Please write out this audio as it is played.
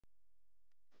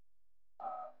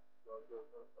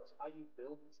how you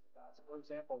build these apps. For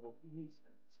example, what we use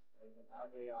right, and how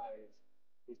AI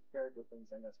is paired with things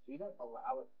in this, we don't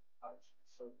allow it to touch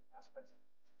certain aspects.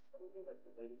 Anything that's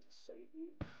related to safety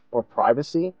or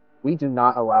privacy, we do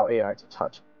not allow AI to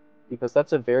touch because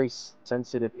that's a very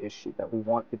sensitive issue that we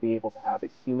want to be able to have a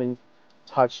human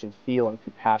touch and feel and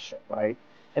compassion, right?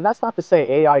 And that's not to say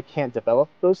AI can't develop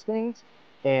those things.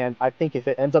 And I think if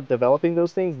it ends up developing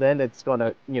those things, then it's going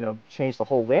to, change the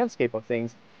whole landscape of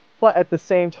things. But at the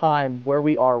same time, where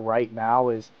we are right now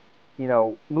is,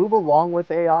 move along with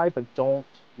AI, but don't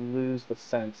lose the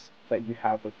sense that you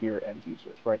have with your end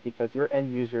users, right? Because your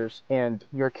end users and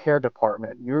your care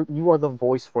department, you are the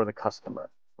voice for the customer,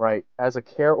 right? As a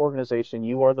care organization,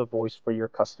 you are the voice for your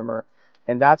customer.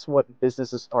 And that's what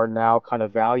businesses are now kind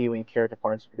of valuing care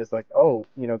departments because like, oh,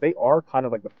 they are kind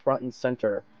of like the front and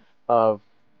center of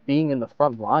being in the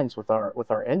front lines with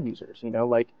our end users,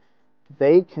 like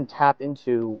they can tap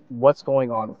into what's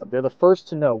going on with them. They're the first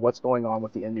to know what's going on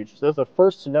with the end users. They're the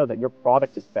first to know that your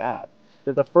product is bad.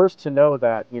 They're the first to know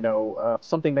that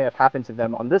something may have happened to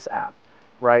them on this app,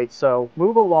 right? So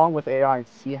move along with AI and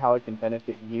see how it can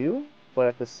benefit you, but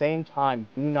at the same time,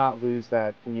 do not lose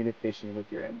that communication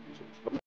with your end users.